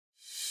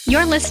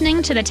You're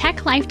listening to the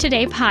Tech Life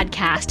Today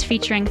podcast,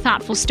 featuring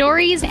thoughtful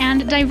stories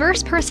and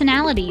diverse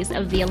personalities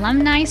of the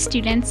alumni,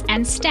 students,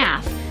 and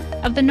staff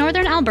of the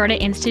Northern Alberta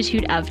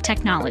Institute of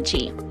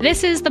Technology.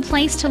 This is the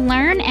place to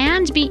learn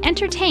and be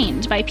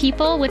entertained by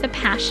people with a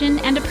passion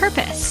and a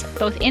purpose,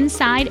 both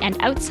inside and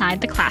outside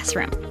the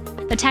classroom.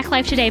 The Tech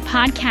Life Today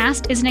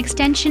podcast is an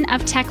extension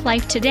of Tech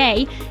Life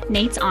Today,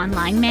 Nate's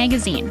online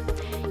magazine.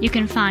 You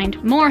can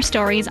find more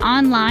stories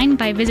online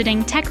by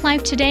visiting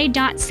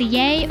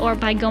techlifetoday.ca or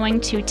by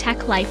going to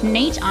Tech Life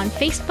Nate on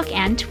Facebook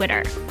and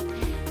Twitter.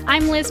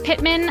 I'm Liz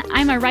Pittman.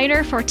 I'm a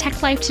writer for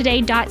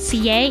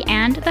techlifetoday.ca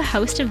and the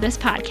host of this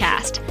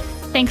podcast.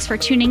 Thanks for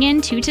tuning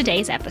in to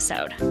today's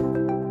episode.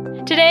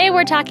 Today,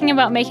 we're talking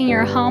about making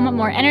your home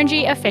more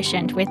energy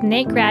efficient with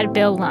Nate grad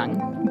Bill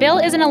Lung. Bill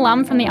is an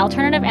alum from the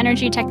Alternative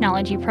Energy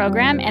Technology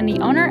Program and the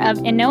owner of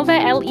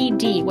Innova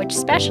LED, which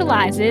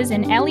specializes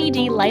in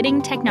LED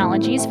lighting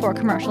technologies for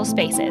commercial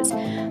spaces.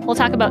 We'll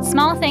talk about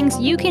small things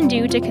you can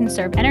do to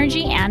conserve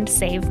energy and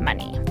save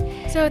money.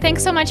 So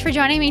thanks so much for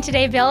joining me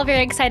today, Bill.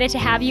 Very excited to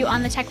have you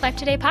on the Tech Life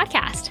Today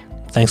podcast.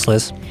 Thanks,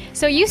 Liz.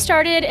 So you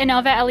started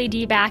Innova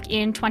LED back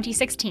in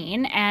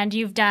 2016, and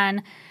you've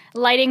done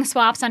lighting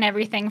swaps on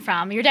everything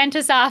from your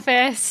dentist's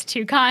office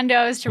to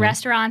condos to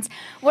restaurants.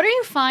 What are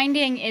you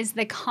finding is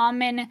the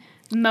common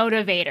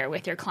motivator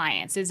with your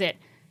clients? Is it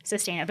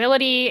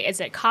sustainability? Is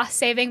it cost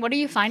saving? What are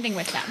you finding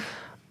with them?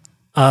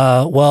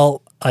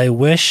 Well, I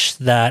wish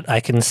that I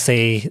can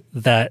say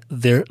that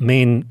their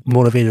main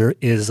motivator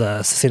is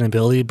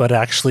sustainability, but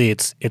actually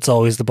it's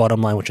always the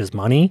bottom line, which is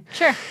money.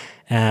 Sure.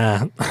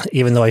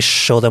 Even though I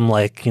show them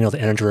the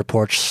energy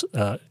reports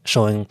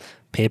showing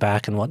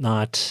payback and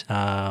whatnot,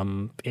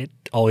 it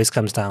always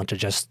comes down to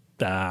just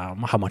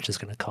how much it's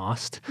going to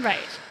cost. Right.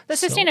 The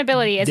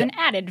sustainability is an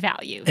added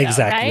value, though,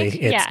 exactly.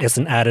 Right? It's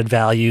an added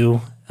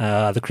value,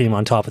 the cream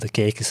on top of the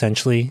cake,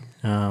 essentially.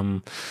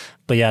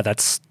 But yeah,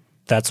 that's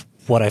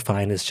what I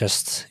find is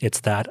just it's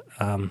that.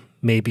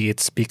 Maybe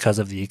it's because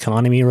of the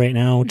economy right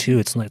now too.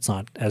 It's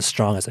not as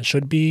strong as it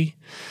should be.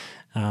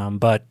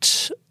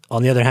 But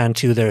on the other hand,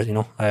 too,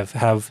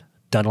 I've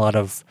done a lot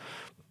of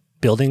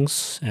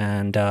buildings,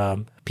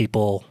 and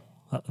people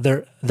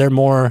they're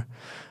more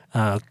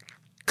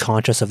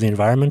conscious of the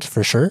environment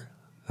for sure,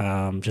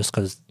 just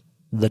because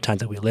the time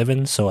that we live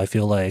in. So I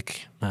feel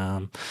like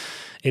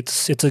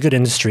it's a good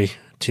industry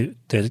to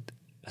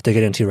get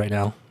into right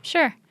now.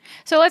 Sure.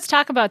 So let's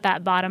talk about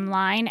that bottom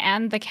line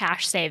and the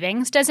cash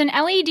savings. Does an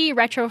LED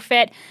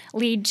retrofit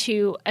lead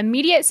to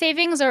immediate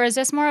savings, or is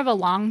this more of a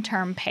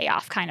long-term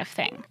payoff kind of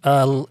thing?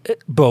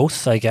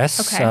 Both, I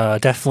guess. Okay.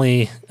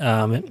 Definitely,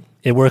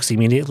 it works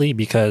immediately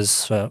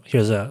because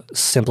here's a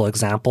simple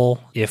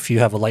example. If you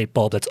have a light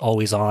bulb that's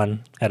always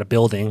on at a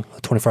building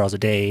 24 hours a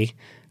day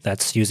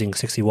that's using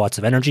 60 watts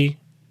of energy,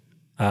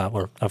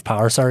 or of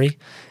power, and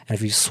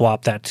if you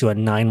swap that to a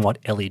 9-watt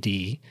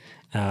LED,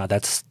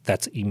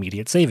 that's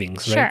immediate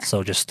savings, right? Sure.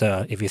 So just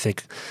if you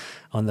think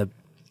on the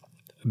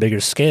bigger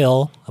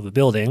scale of a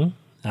building,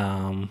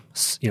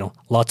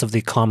 lots of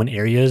the common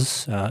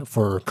areas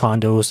for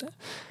condos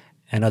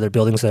and other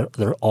buildings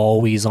they're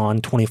always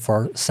on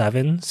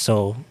 24/7.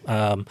 So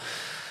on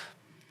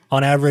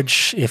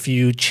average, if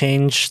you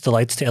change the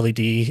lights to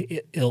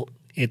LED, it'll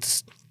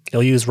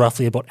use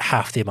roughly about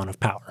half the amount of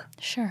power.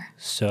 Sure.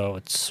 So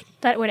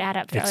That would add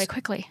up fairly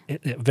quickly.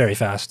 Very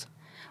fast.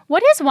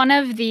 What is one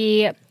of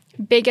the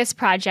biggest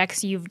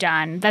projects you've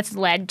done that's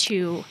led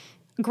to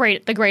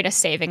the greatest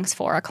savings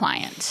for a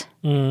client?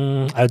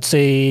 I'd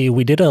say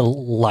we did a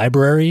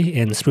library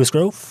in Spruce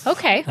Grove.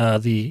 Okay.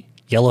 The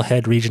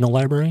Yellowhead Regional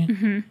Library.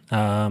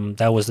 Mm-hmm.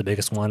 That was the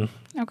biggest one.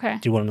 Okay.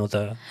 Do you want to know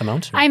the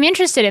amount? I'm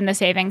interested in the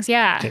savings,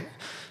 yeah. Okay.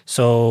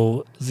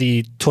 So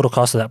the total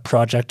cost of that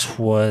project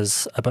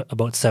was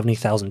about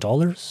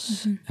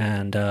 $70,000,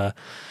 and I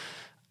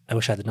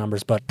wish I had the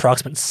numbers, but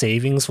approximate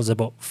savings was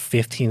about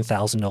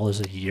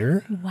 $15,000 a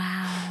year.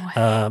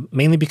 Wow.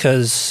 Mainly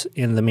because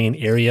in the main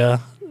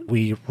area,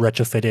 we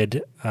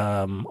retrofitted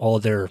all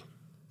of their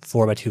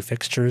 4x2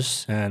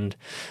 fixtures, and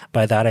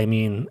by that I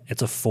mean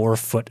it's a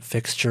 4-foot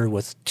fixture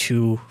with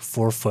 2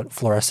 4-foot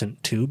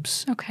fluorescent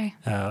tubes. Okay.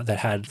 That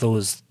had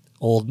those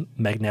old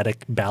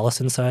magnetic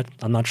ballasts inside.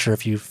 I'm not sure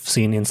if you've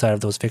seen inside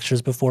of those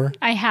fixtures before.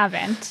 I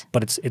haven't.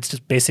 But it's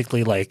just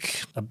basically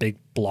like a big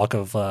block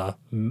of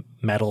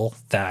metal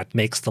that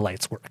makes the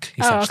lights work,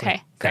 essentially. Oh,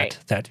 okay. Great.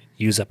 That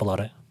use up a lot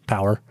of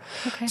power.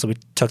 Okay. So we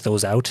took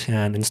those out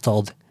and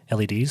installed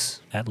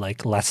LEDs at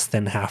less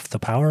than half the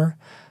power.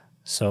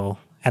 So,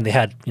 and they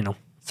had,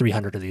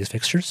 300 of these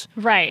fixtures.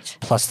 Right.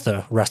 Plus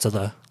the rest of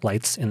the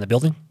lights in the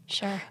building.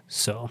 Sure.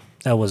 So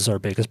that was our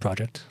biggest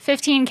project.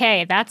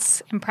 $15,000.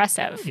 That's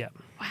impressive. Yeah.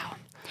 Wow.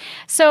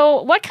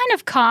 So what kind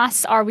of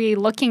costs are we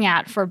looking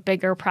at for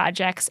bigger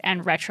projects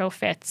and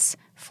retrofits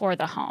for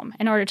the home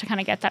in order to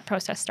kind of get that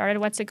process started?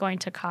 What's it going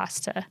to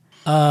cost to?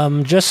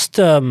 Just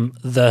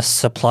the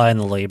supply and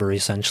the labor,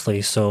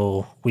 essentially.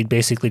 So we'd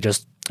basically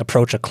just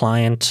approach a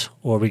client,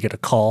 or we get a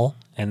call,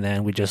 and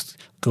then we just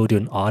go do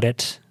an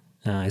audit.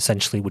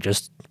 Essentially, we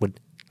would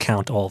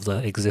count all of the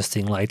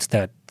existing lights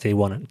that they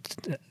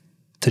wanted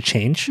to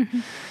change.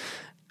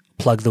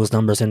 Plug those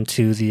numbers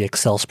into the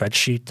Excel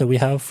spreadsheet that we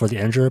have for the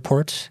energy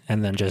report,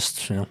 and then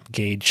just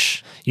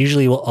gauge.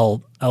 Usually,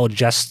 I'll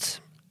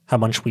adjust how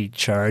much we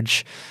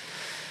charge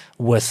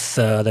with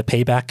the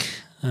payback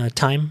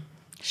time.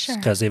 Sure.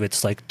 Because if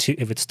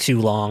it's too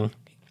long,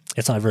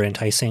 it's not very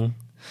enticing.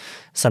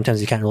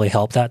 Sometimes you can't really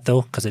help that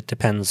though, because it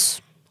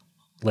depends.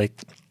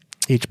 Like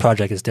each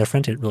project is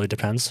different. It really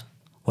depends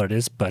what it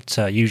is. But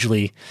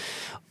usually,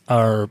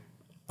 our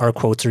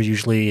quotes are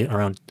usually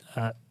around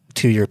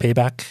 2-year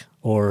payback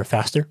or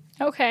faster.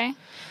 Okay.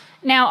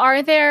 Now,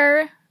 are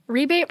there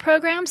rebate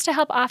programs to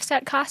help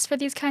offset costs for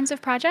these kinds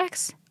of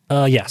projects?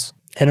 Yes.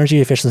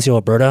 Energy Efficiency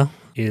Alberta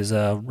is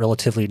a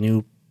relatively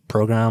new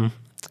program.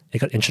 It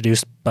got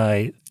introduced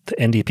by the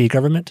NDP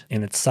government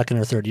in its second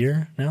or third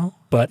year now,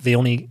 but they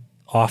only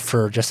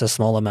offer just a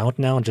small amount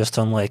now, just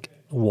on like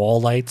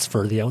wall lights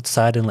for the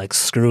outside and like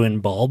screw-in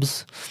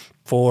bulbs.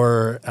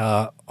 For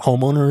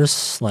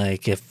homeowners,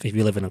 like if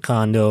you live in a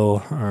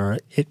condo or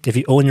if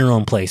you own your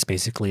own place,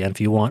 basically, and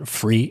if you want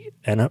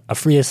a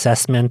free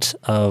assessment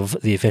of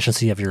the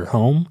efficiency of your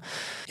home,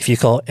 if you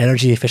call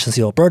Energy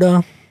Efficiency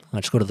Alberta,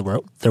 just go to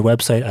their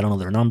website. I don't know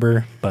their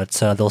number, but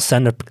they'll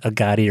send a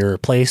guy to your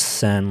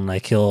place, and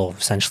like he'll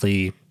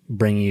essentially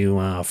bring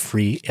you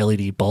free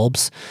LED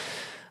bulbs.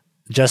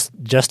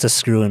 Just a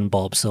screw-in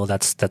bulb, so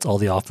that's all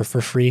they offer for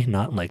free,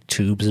 not like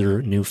tubes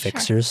or new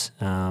fixtures.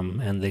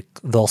 And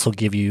they'll also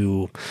give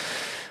you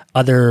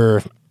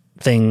other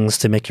things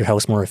to make your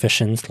house more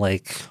efficient,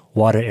 like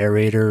water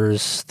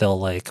aerators. They'll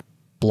like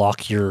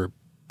block your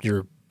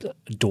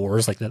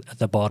doors, like at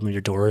the bottom of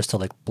your doors, to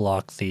like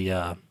block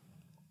the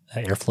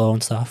airflow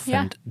and stuff,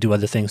 and do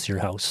other things to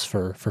your house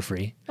for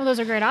free. Well, those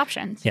are great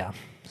options. Yeah.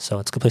 So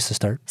it's a good place to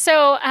start.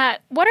 So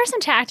what are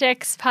some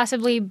tactics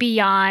possibly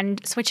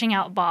beyond switching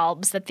out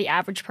bulbs that the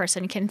average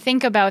person can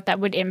think about that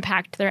would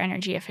impact their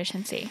energy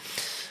efficiency?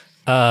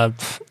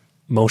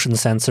 Motion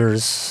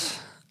sensors,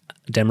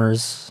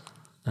 dimmers,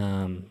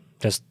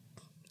 just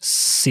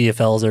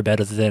CFLs are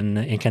better than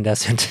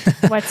incandescent.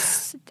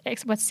 What's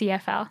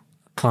CFL?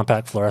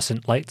 Compact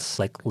fluorescent lights,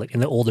 like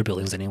in the older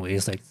buildings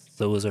anyways, like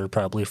those are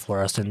probably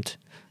fluorescent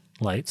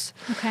lights.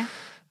 Okay.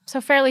 So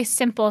fairly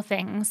simple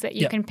things that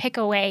you can pick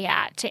away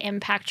at to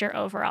impact your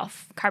overall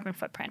carbon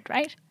footprint,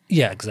 right?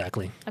 Yeah,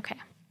 exactly. Okay.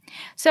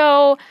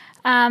 So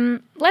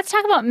let's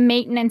talk about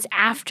maintenance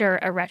after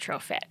a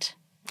retrofit.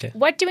 Okay.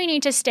 What do we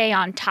need to stay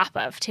on top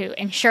of to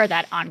ensure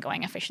that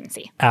ongoing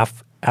efficiency?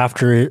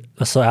 After you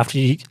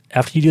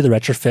do the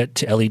retrofit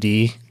to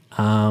LED,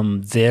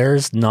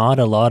 there's not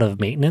a lot of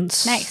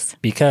maintenance. Nice.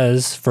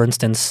 Because, for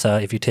instance,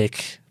 if you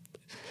take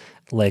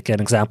like an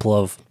example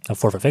of a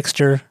 4-foot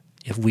fixture,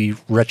 if we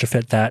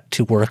retrofit that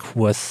to work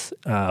with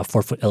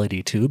 4-foot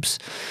LED tubes,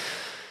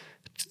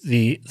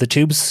 the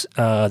tubes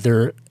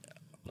they're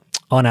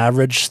on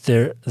average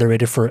they're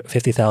rated for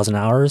 50,000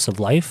 hours of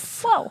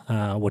life.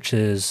 Whoa. Which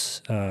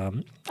is a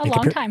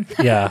long time.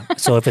 Yeah.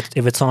 So if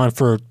it's on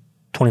for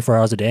 24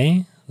 hours a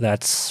day,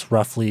 that's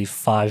roughly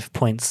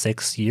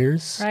 5.6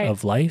 years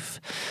of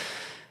life.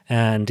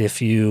 And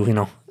if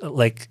you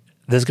like,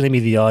 there's going to be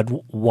the odd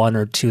one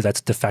or two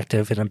that's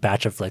defective in a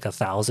batch of like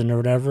 1,000 or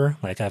whatever.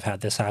 Like I've had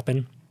this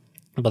happen,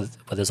 but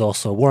there's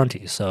also a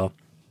warranty. So,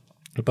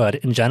 but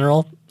in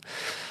general,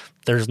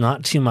 there's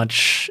not too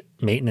much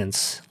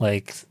maintenance.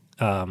 Like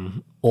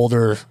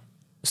older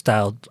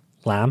styled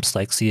lamps,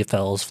 like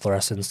CFLs,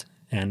 fluorescents,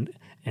 and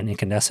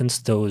incandescents,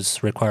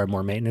 those require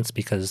more maintenance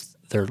because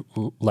their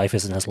life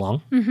isn't as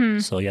long. Mm-hmm.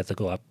 So you have to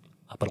go up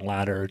on a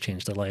ladder,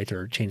 change the light,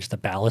 or change the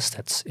ballast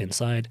that's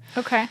inside.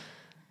 Okay.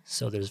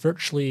 So there's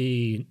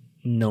virtually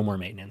no more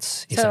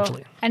maintenance,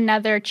 essentially. So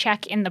another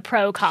check in the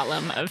pro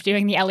column of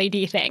doing the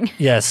LED thing.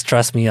 Yes,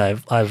 trust me,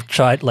 I've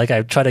tried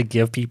to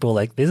give people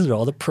like, these are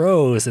all the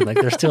pros, and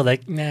like they're still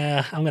like,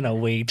 nah, I'm gonna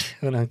wait.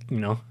 I'm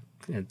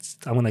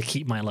gonna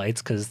keep my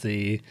lights because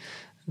the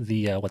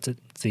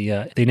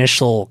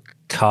initial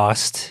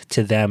cost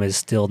to them is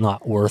still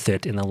not worth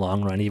it in the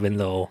long run, even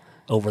though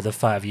over the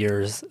 5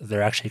 years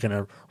they're actually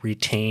gonna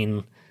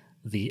retain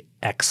the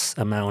X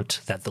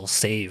amount that they'll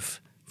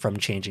save from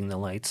changing the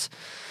lights.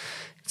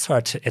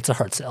 It's a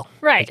hard sell.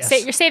 Right. So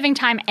you're saving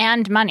time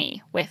and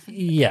money with a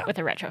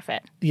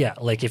retrofit. Yeah.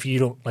 Like if you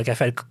don't,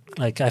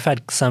 I've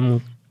had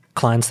some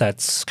clients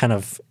that's kind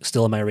of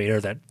still on my radar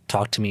that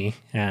talk to me,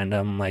 and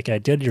I'm like, I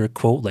did your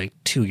quote like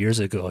 2 years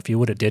ago. If you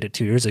would have did it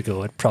 2 years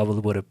ago, it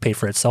probably would have paid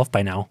for itself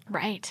by now.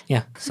 Right.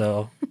 Yeah.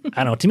 So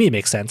I don't know. To me, it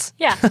makes sense.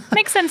 Yeah,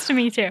 makes sense to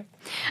me too.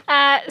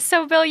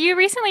 So Bill, you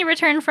recently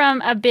returned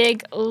from a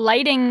big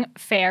lighting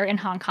fair in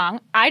Hong Kong.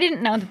 I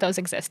didn't know that those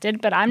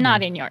existed, but I'm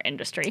not in your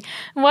industry.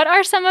 What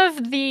are some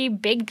of the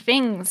big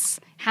things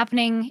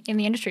happening in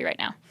the industry right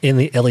now? In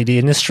the LED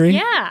industry?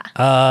 Yeah.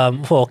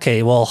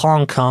 Well,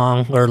 Hong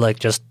Kong, or like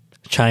just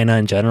China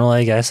in general,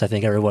 I guess. I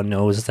think everyone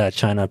knows that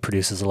China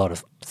produces a lot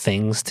of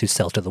things to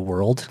sell to the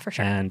world. For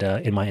sure. And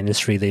in my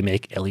industry, they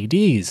make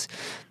LEDs.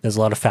 There's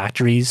a lot of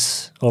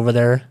factories over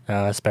there,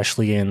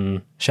 especially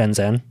in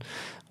Shenzhen,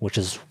 which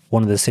is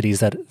one of the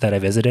cities that I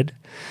visited.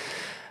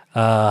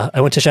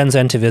 I went to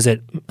Shenzhen to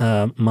visit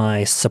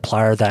my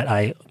supplier that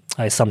I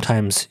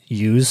sometimes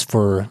use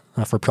for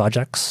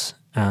projects,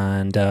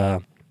 and I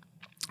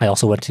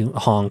also went to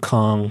Hong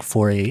Kong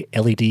for a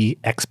LED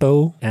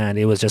expo, and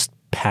it was just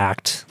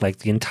packed. Like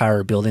the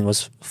entire building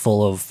was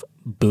full of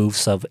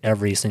booths of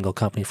every single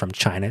company from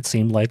China. It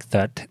seemed like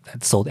that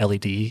sold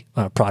LED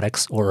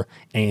products or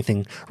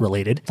anything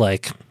related,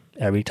 like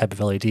every type of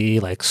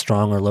LED, like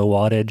strong or low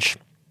wattage,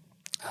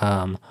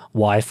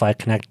 Wi-Fi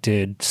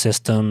connected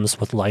systems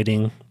with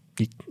lighting.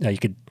 You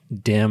could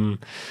dim,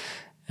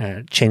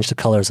 change the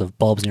colors of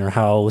bulbs in your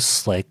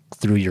house, like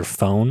through your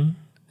phone.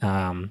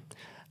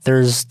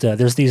 There's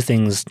these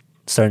things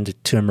starting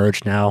to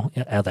emerge now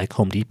at like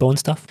Home Depot and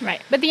stuff.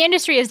 Right. But the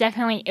industry is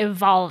definitely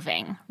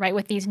evolving, right,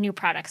 with these new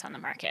products on the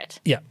market.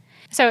 Yeah.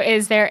 So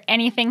is there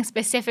anything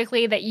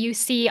specifically that you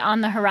see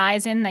on the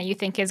horizon that you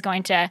think is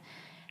going to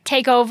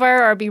take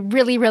over or be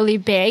really, really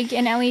big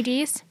in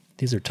LEDs?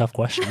 These are tough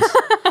questions.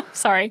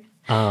 Sorry.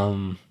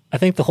 I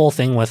think the whole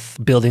thing with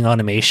building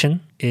automation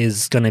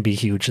is going to be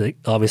huge. Like,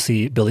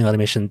 obviously, building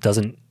automation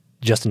doesn't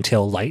just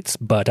entail lights,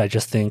 but I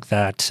just think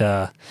that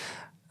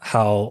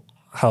how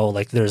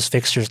like there's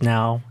fixtures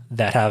now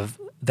that have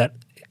that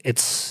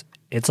it's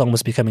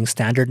almost becoming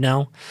standard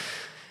now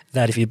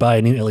that if you buy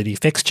a new LED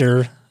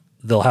fixture,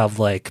 they'll have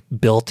like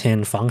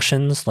built-in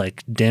functions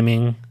like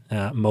dimming,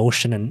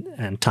 motion,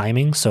 and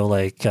timing. So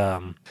like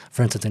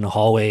for instance, in a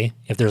hallway,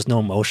 if there's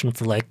no motion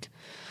for like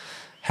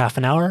half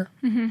an hour,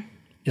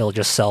 it'll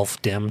just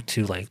self-dim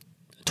to like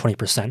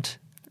 20%.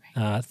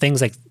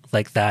 Things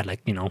like that,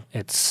 like, you know,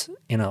 it's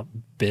in a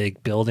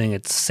big building,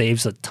 it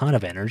saves a ton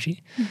of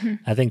energy.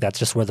 I think that's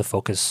just where the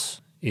focus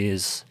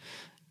is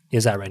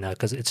at right now,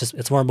 because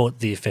it's more about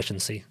the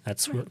efficiency.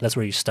 That's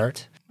where you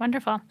start.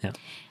 Wonderful. Yeah.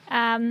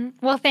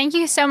 Well, thank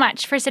you so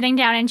much for sitting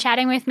down and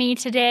chatting with me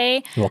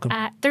today. You're welcome.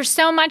 There's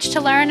so much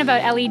to learn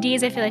about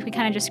LEDs. I feel like we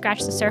kind of just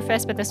scratched the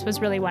surface, but this was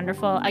really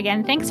wonderful.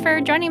 Again, thanks for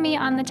joining me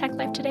on the Tech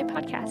Life Today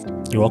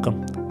podcast. You're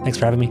welcome. Thanks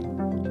for having me.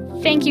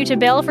 Thank you to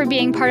Bill for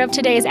being part of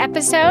today's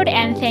episode,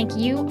 and thank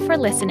you for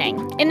listening.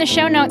 In the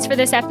show notes for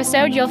this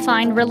episode, you'll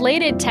find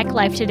related Tech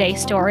Life Today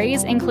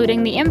stories,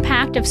 including the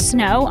impact of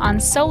snow on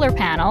solar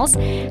panels,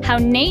 how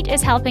Nate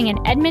is helping an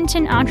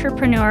Edmonton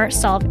entrepreneur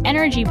solve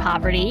energy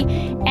poverty,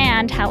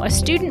 and how a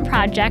student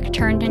project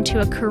turned into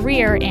a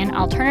career in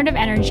alternative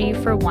energy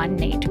for one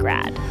Nate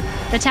grad.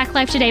 The Tech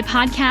Life Today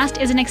podcast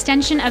is an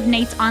extension of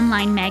Nate's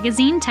online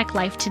magazine, Tech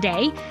Life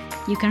Today.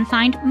 You can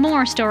find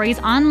more stories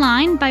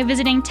online by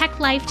visiting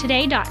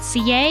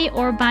techlifetoday.ca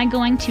or by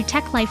going to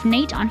Tech Life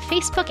Nate on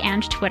Facebook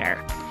and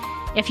Twitter.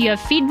 If you have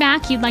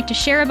feedback you'd like to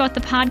share about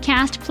the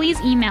podcast, please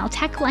email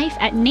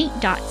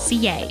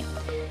techlife@nate.ca.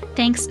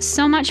 Thanks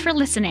so much for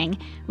listening.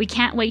 We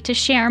can't wait to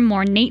share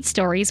more Nate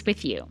stories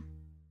with you.